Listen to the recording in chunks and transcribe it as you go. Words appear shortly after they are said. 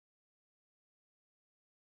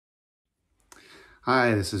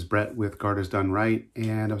Hi, this is Brett with Garter's Done Right,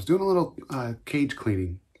 and I was doing a little cage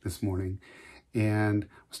cleaning this morning, and I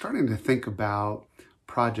was starting to think about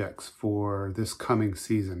projects for this coming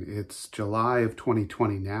season. It's July of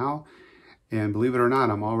 2020 now, and believe it or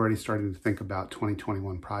not, I'm already starting to think about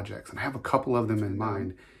 2021 projects, and I have a couple of them in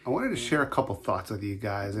mind. I wanted to share a couple thoughts with you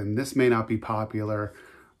guys, and this may not be popular,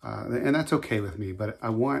 and that's okay with me, but I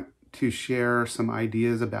want to share some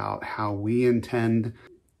ideas about how we intend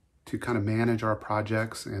to kind of manage our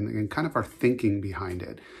projects and kind of our thinking behind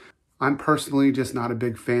it. I'm personally just not a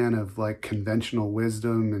big fan of like conventional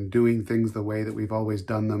wisdom and doing things the way that we've always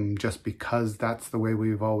done them just because that's the way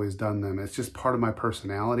we've always done them. It's just part of my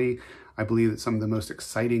personality. I believe that some of the most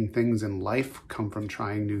exciting things in life come from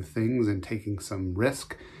trying new things and taking some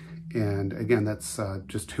risk. And again, that's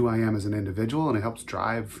just who I am as an individual, and it helps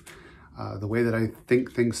drive the way that I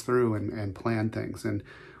think things through and plan things. And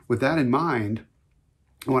with that in mind,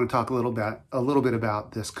 I want to talk a little bit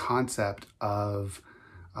about this concept of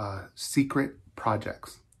secret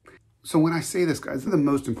projects. So when I say this, guys, the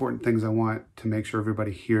most important things I want to make sure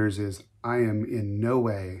everybody hears is I am in no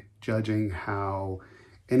way judging how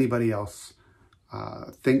anybody else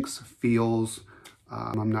thinks, feels.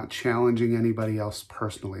 I'm not challenging anybody else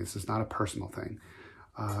personally. This is not a personal thing.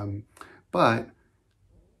 But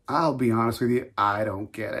I'll be honest with you, I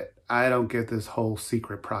don't get it. I don't get this whole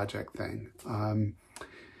secret project thing.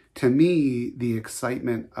 To me, the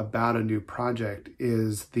excitement about a new project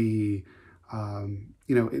is doing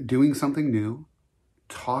something new,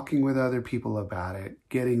 talking with other people about it,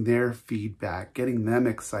 getting their feedback, getting them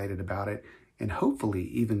excited about it, and hopefully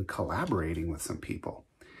even collaborating with some people.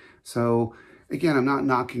 So again, I'm not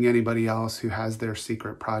knocking anybody else who has their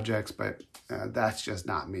secret projects, but that's just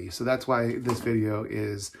not me. So that's why this video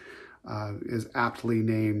is aptly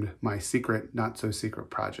named My Secret, Not So Secret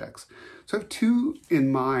Projects. So I have two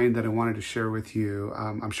in mind that I wanted to share with you.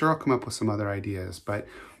 I'm sure I'll come up with some other ideas, but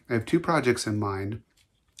I have two projects in mind.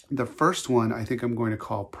 The first one I think I'm going to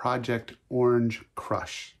call Project Orange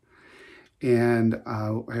Crush. And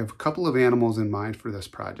I have a couple of animals in mind for this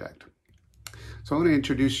project. So I want to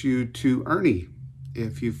introduce you to Ernie.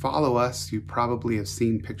 If you follow us, you probably have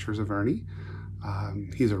seen pictures of Ernie.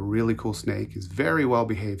 He's a really cool snake. He's very well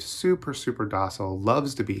behaved, super, super docile,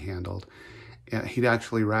 loves to be handled. He'd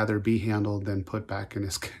actually rather be handled than put back in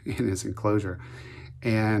his enclosure.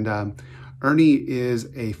 And Ernie is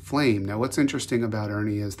a flame. Now, what's interesting about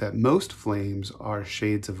Ernie is that most flames are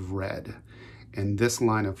shades of red. And this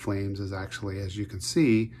line of flames is actually, as you can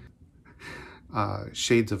see,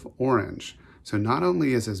 shades of orange. So not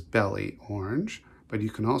only is his belly orange, but you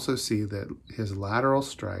can also see that his lateral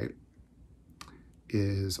stripe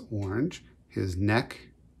is orange. His neck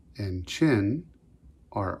and chin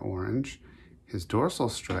are orange. His dorsal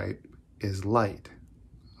stripe is light.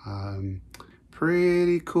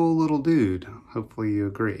 Pretty cool little dude. Hopefully you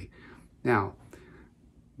agree. Now,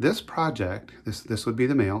 this project, this would be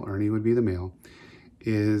the male, Ernie would be the male,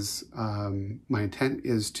 is my intent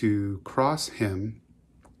is to cross him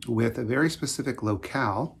with a very specific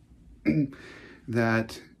locale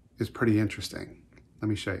that is pretty interesting. Let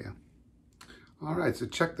me show you. All right, so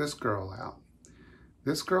check this girl out.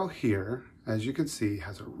 This girl here, as you can see,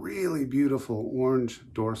 has a really beautiful orange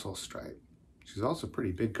dorsal stripe. She's also a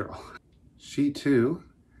pretty big girl. She too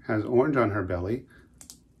has orange on her belly,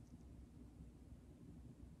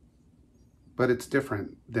 but it's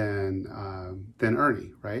different than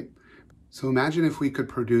Ernie, right? So imagine if we could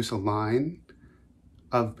produce a line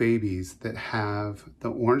of babies that have the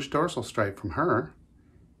orange dorsal stripe from her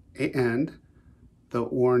and the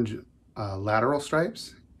orange lateral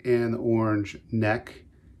stripes and the orange neck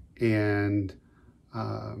and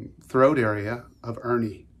throat area of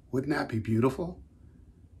Ernie. Wouldn't that be beautiful?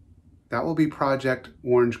 That will be Project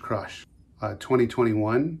Orange Crush, a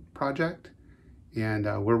 2021 project, and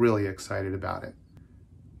we're really excited about it.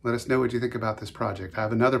 Let us know what you think about this project. I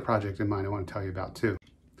have another project in mind I want to tell you about too.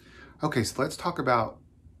 Okay, so let's talk about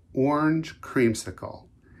Orange Creamsicle.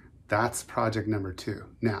 That's project number 2.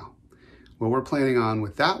 Now, what we're planning on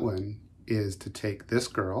with that one is to take this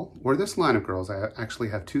girl, or this line of girls. I actually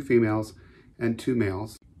have 2 females and 2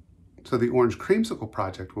 males. So the Orange Creamsicle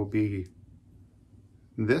project will be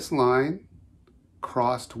this line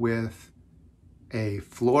crossed with a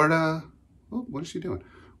Florida, oh, what is she doing?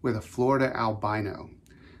 With a Florida albino.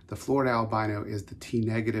 The Florida albino is the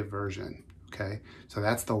T-negative version, okay? So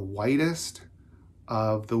that's the whitest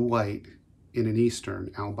of the white in an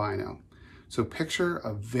Eastern albino. So picture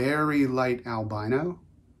a very light albino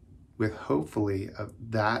with hopefully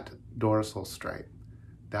that dorsal stripe.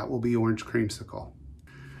 That will be Orange Creamsicle.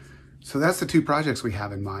 So that's the two projects we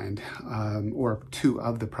have in mind, or two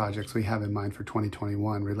of the projects we have in mind for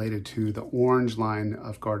 2021 related to the orange line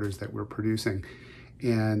of garters that we're producing.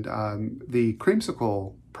 And the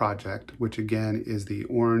creamsicle project, which again is the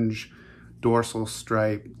orange dorsal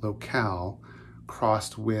stripe locale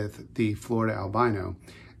crossed with the Florida albino,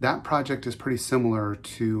 that project is pretty similar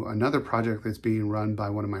to another project that's being run by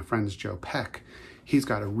one of my friends, Joe Peck. He's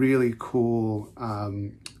got a really cool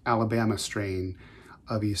Alabama strain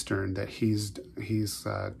of Eastern that he's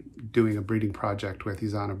doing a breeding project with.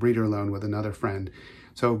 He's on a breeder loan with another friend.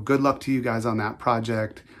 So good luck to you guys on that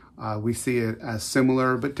project. We see it as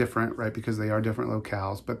similar but different, right? Because they are different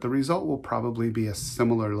locales, but the result will probably be a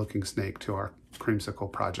similar looking snake to our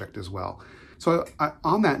creamsicle project as well. So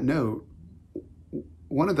on that note,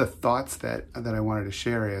 one of the thoughts that I wanted to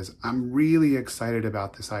share is I'm really excited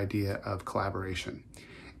about this idea of collaboration.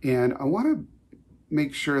 And I want to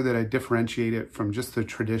make sure that I differentiate it from just the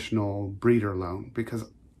traditional breeder loan, because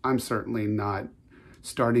I'm certainly not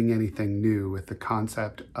starting anything new with the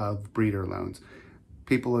concept of breeder loans.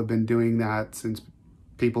 People have been doing that since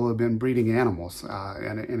people have been breeding animals,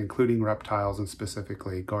 and including reptiles and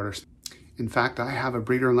specifically garters. In fact, I have a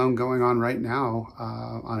breeder loan going on right now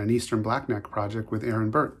on an Eastern blackneck project with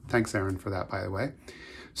Aaron Burt. Thanks, Aaron, for that, by the way.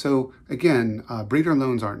 So again, breeder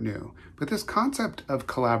loans aren't new, but this concept of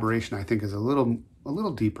collaboration, I think, is a little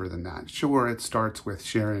deeper than that. Sure, it starts with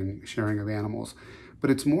sharing of animals, but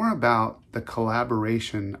it's more about the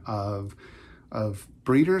collaboration of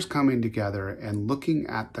breeders coming together and looking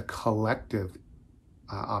at the collective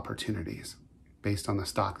opportunities based on the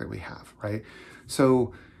stock that we have, right?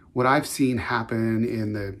 So what I've seen happen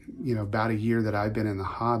in the, about a year that I've been in the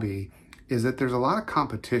hobby is that there's a lot of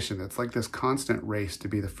competition. It's like this constant race to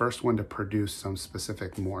be the first one to produce some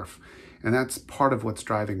specific morph. And that's part of what's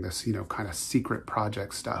driving this, kind of secret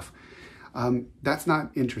project stuff. That's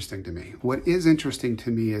not interesting to me. What is interesting to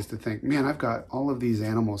me is to think, man, I've got all of these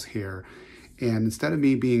animals here. And instead of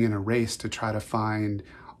me being in a race to try to find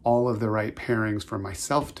all of the right pairings for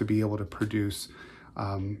myself to be able to produce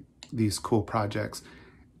these cool projects,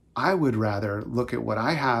 I would rather look at what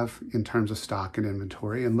I have in terms of stock and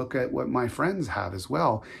inventory and look at what my friends have as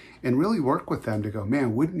well and really work with them to go,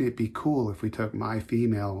 man, wouldn't it be cool if we took my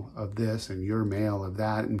female of this and your male of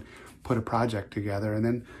that and put a project together and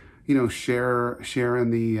then, share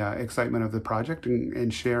in the excitement of the project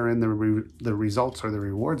and share in the results or the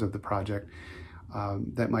rewards of the project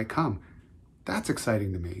that might come. That's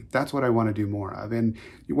exciting to me. That's what I want to do more of. And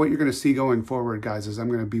what you're going to see going forward, guys, is I'm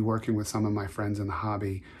going to be working with some of my friends in the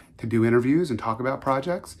hobby to do interviews and talk about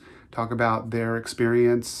projects, talk about their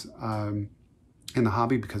experience in the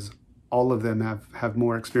hobby, because all of them have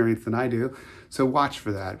more experience than I do. So watch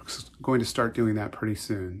for that. I'm going to start doing that pretty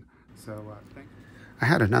soon. So thank you. I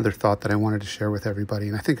had another thought that I wanted to share with everybody,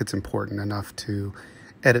 and I think it's important enough to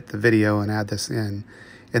edit the video and add this in.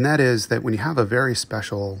 And that is that when you have a very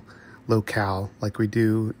special locale like we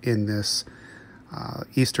do in this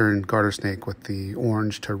Eastern garter snake with the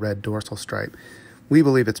orange to red dorsal stripe, we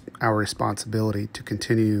believe it's our responsibility to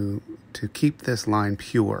continue to keep this line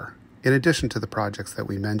pure. In addition to the projects that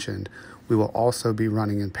we mentioned, we will also be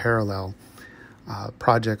running in parallel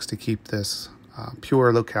projects to keep this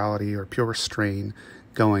pure locality or pure strain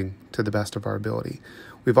going to the best of our ability.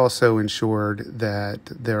 We've also ensured that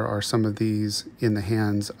there are some of these in the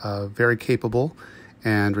hands of very capable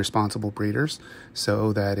and responsible breeders,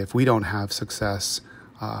 so that if we don't have success,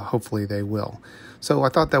 hopefully they will. So I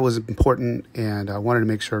thought that was important, and I wanted to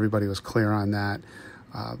make sure everybody was clear on that.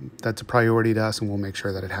 That's a priority to us, and we'll make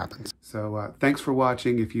sure that it happens. So thanks for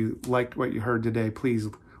watching. If you liked what you heard today, please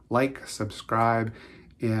like, subscribe,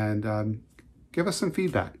 and give us some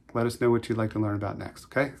feedback. Let us know what you'd like to learn about next,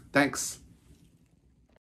 okay? Thanks.